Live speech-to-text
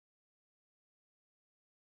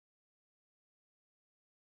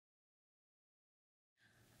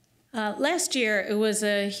Last year, it was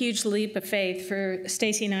a huge leap of faith for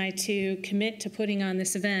Stacy and I to commit to putting on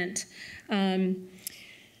this event. Of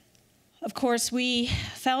course, we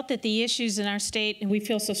felt that the issues in our state, and we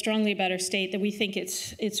feel so strongly about our state, that we think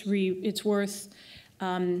it's worth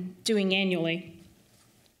doing annually.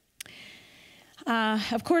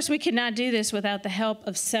 Of course, we could not do this without the help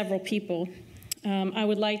of several people. I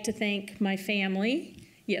would like to thank my family.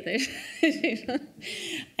 Yeah, this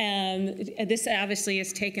obviously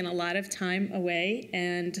has taken a lot of time away,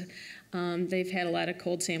 and they've had a lot of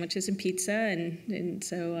cold sandwiches and pizza, and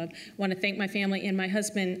so I want to thank my family and my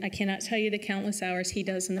husband. I cannot tell you the countless hours he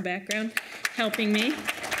does in the background helping me.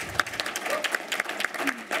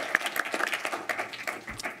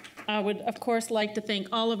 I would, of course, like to thank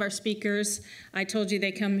all of our speakers. I told you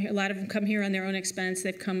they come here, a lot of them come here on their own expense.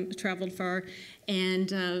 They've traveled far, and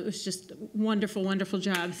it was just a wonderful, wonderful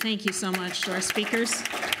job. Thank you so much to our speakers.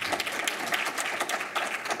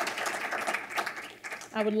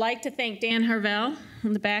 I would like to thank Dan Harvell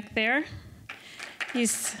in the back there.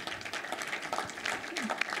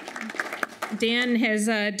 Dan has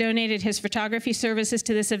donated his photography services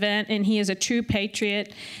to this event, and he is a true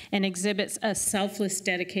patriot and exhibits a selfless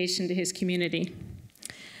dedication to his community.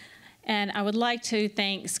 And I would like to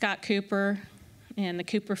thank Scott Cooper and the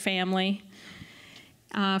Cooper family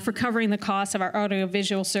for covering the cost of our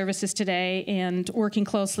audiovisual services today and working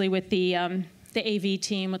closely with the AV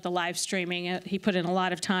team with the live streaming. He put in a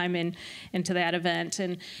lot of time into that event.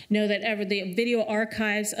 And know that the video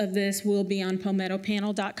archives of this will be on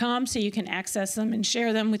palmettopanel.com, so you can access them and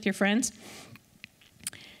share them with your friends.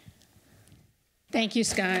 Thank you,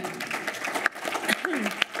 Scott.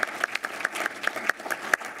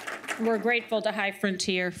 We're grateful to High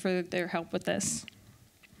Frontier for their help with this.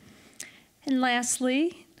 And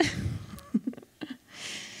lastly, I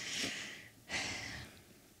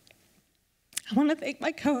want to thank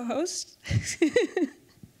my co-host.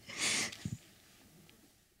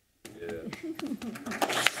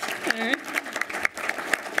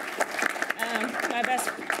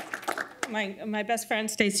 My best friend,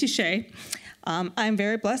 Stacy Shea. I'm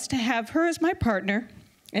very blessed to have her as my partner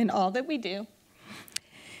in all that we do.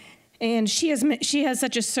 And she has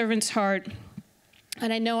such a servant's heart,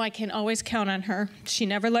 and I know I can always count on her. She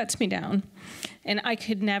never lets me down, and I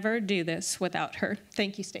could never do this without her.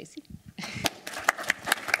 Thank you, Stacy.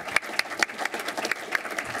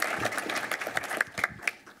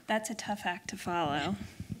 That's a tough act to follow.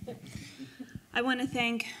 I want to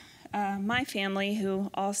thank my family, who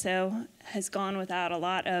also has gone without a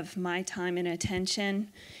lot of my time and attention.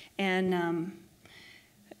 And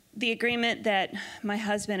the agreement that my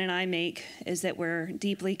husband and I make is that we're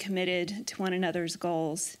deeply committed to one another's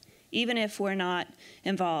goals, even if we're not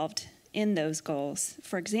involved in those goals.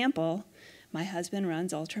 For example, my husband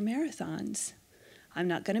runs ultramarathons. I'm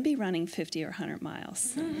not going to be running 50 or 100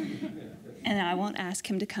 miles. And I won't ask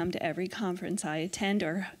him to come to every conference I attend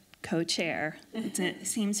or co-chair. It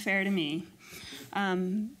seems fair to me.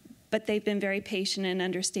 But they've been very patient and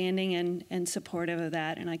understanding and supportive of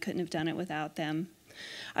that, and I couldn't have done it without them.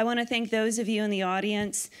 I want to thank those of you in the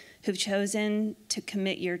audience who've chosen to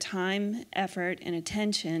commit your time, effort, and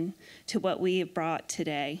attention to what we have brought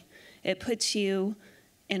today. It puts you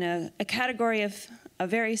in a category of a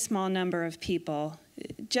very small number of people.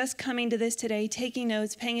 Just coming to this today, taking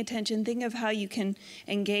notes, paying attention, think of how you can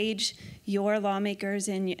engage your lawmakers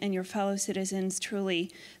and your fellow citizens.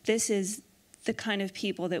 Truly, this is the kind of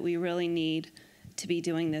people that we really need to be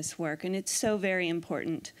doing this work, and it's so very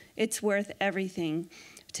important. It's worth everything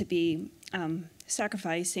to be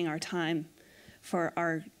sacrificing our time for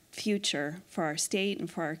our future, for our state and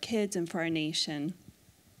for our kids and for our nation.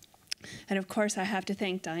 And of course, I have to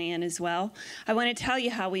thank Diane as well. I want to tell you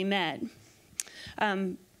how we met.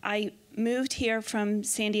 I moved here from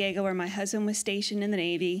San Diego, where my husband was stationed in the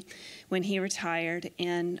Navy when he retired,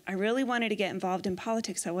 and I really wanted to get involved in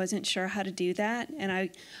politics. I wasn't sure how to do that, and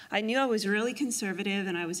I knew I was really conservative,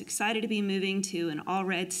 and I was excited to be moving to an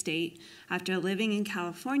all-red state after living in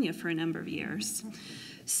California for a number of years.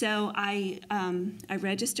 So I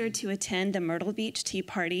registered to attend the Myrtle Beach Tea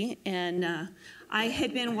Party, and I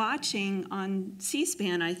had been watching on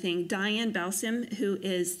C-SPAN, I think, Diane, who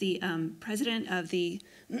is the president of the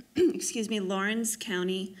Lawrence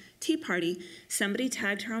County Tea Party. Somebody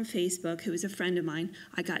tagged her on Facebook, who was a friend of mine.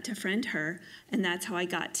 I got to friend her, and that's how I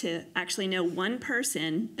got to actually know one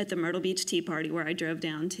person at the Myrtle Beach Tea Party, where I drove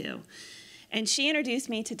down to. And she introduced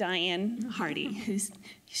me to Diane Hardy,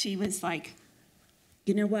 she was like,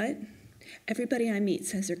 you know what? Everybody I meet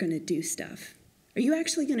says they're going to do stuff. Are you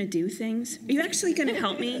actually going to do things? Are you actually going to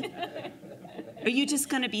help me? Are you just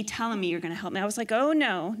going to be telling me you're going to help me? I was like, oh,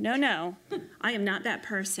 no, no, no. I am not that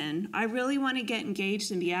person. I really want to get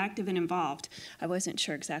engaged and be active and involved. I wasn't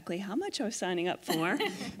sure exactly how much I was signing up for,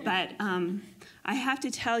 but I have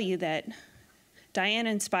to tell you that Diane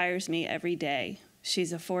inspires me every day.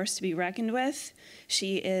 She's a force to be reckoned with.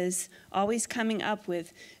 She is always coming up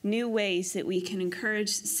with new ways that we can encourage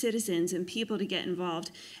citizens and people to get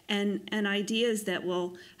involved, and ideas that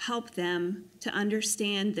will help them to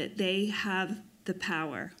understand that they have the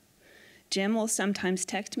power. Jim will sometimes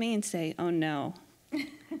text me and say, "Oh no."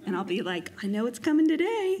 And I'll be like, "I know it's coming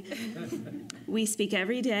today." We speak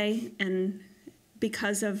every day, and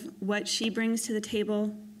because of what she brings to the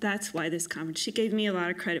table, that's why this conference. She gave me a lot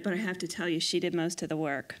of credit, but I have to tell you, she did most of the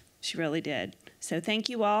work. She really did. So thank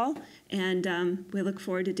you all, and we look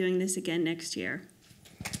forward to doing this again next year.